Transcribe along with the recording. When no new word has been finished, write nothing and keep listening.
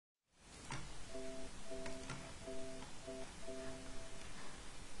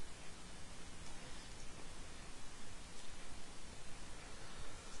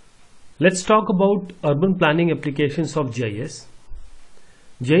Let's talk about urban planning applications of GIS.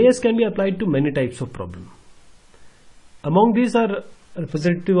 GIS can be applied to many types of problems. Among these are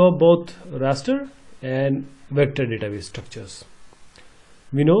representative of both raster and vector database structures.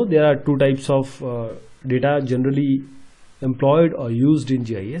 We know there are two types of data generally employed or used in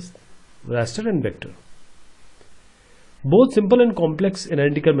GIS, raster and vector. Both simple and complex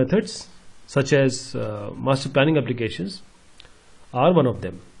analytical methods such as master planning applications are one of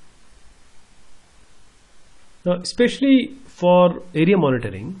them. Now, especially for area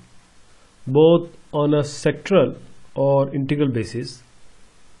monitoring, both on a sectoral or integral basis,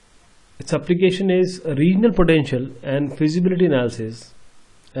 its application is regional potential and feasibility analysis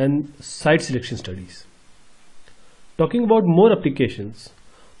and site selection studies. Talking about more applications,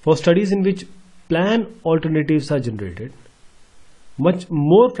 for studies in which plan alternatives are generated, much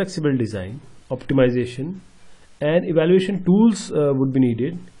more flexible design, optimization and evaluation tools would be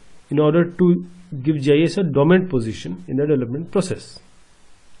needed in order to give GIS a dominant position in the development process.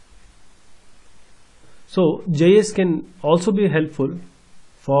 So GIS can also be helpful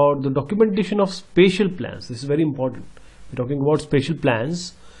for the documentation of spatial plans. This is very important. We're talking about spatial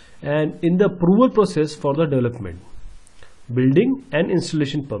plans and in the approval process for the development, building and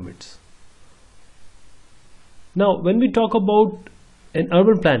installation permits. Now, when we talk about an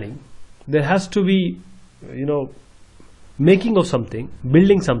urban planning, there has to be, making of something,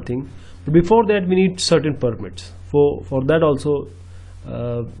 building something. But before that, we need certain permits. For that also,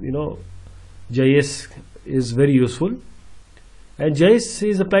 GIS is very useful. And GIS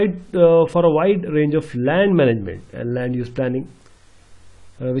is applied for a wide range of land management and land use planning,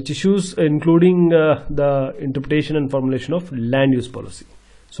 which issues including the interpretation and formulation of land use policy.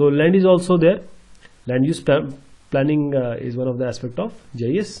 So land is also there. Land use planning is one of the aspects of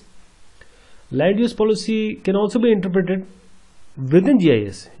GIS. Land use policy can also be interpreted within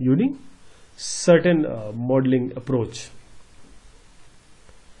GIS using certain modeling approach.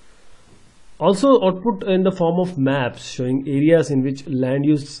 Also output in the form of maps showing areas in which land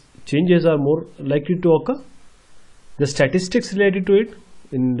use changes are more likely to occur. The statistics related to it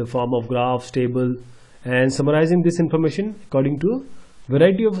in the form of graphs, table, and summarizing this information according to a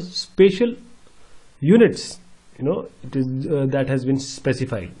variety of spatial units that has been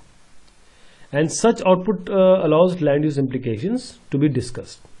specified. And such output allows land use implications to be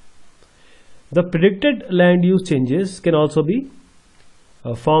discussed. The predicted land use changes can also be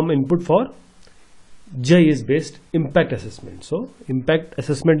form input for GIS based impact assessment. So impact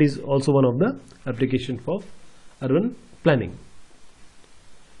assessment is also one of the applications of urban planning.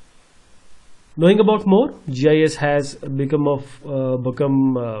 Knowing about more, GIS has become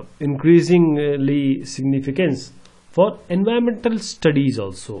increasingly significance for environmental studies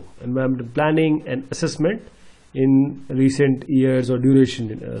also, environmental planning and assessment in recent years or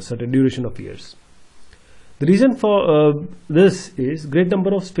certain duration of years. The reason for this is great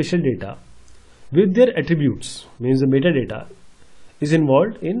number of spatial data with their attributes, means the metadata, is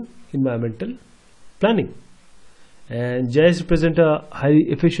involved in environmental planning, and GIS represent a highly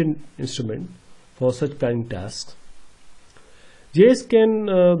efficient instrument for such planning tasks. GIS can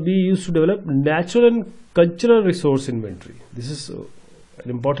be used to develop natural and cultural resource inventory. This is an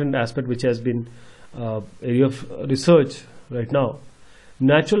important aspect which has been area of research right now.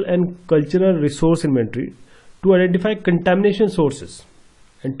 Natural and cultural resource inventory to identify contamination sources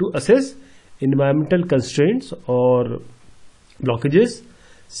and to assess environmental constraints or blockages,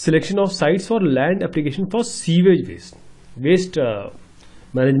 selection of sites for land application for sewage waste. Waste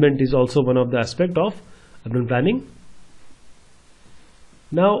management is also one of the aspects of urban planning.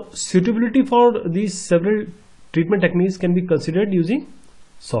 Now, suitability for these several treatment techniques can be considered using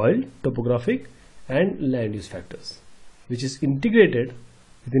soil, topographic and land use factors, which is integrated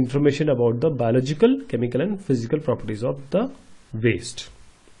with information about the biological, chemical and physical properties of the waste.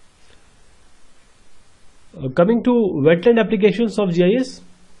 Coming to wetland applications of GIS,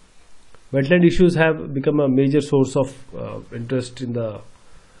 wetland issues have become a major source of interest in the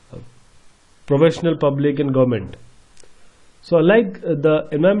professional, public and government. So unlike the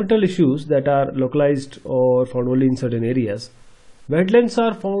environmental issues that are localized or found only in certain areas, wetlands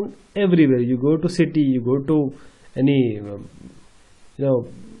are found everywhere. You go to city, you go to any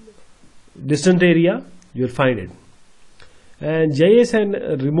distant area, you will find it. And GIS and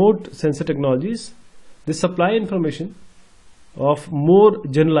remote sensor technologies, they supply information of more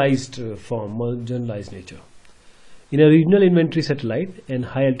generalized form, more generalized nature. In a regional inventory satellite and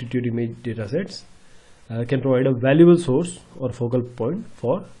high altitude image datasets can provide a valuable source or focal point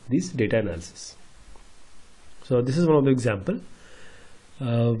for this data analysis. So this is one of the example.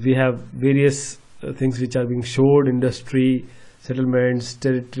 We have various things which are being showed: industry, settlements,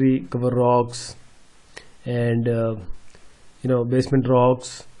 territory cover rocks, and basement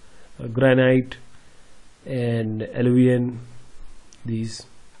rocks, granite and alluvion, these.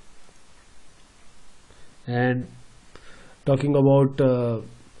 And talking about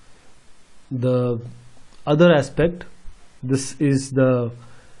the other aspect, this is the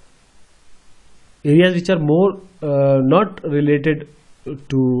areas which are more not related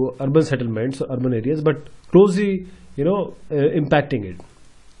to urban settlements or urban areas, but closely impacting it.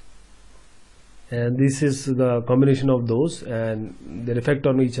 And this is the combination of those and their effect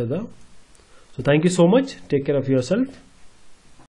on each other. So thank you so much. Take care of yourself.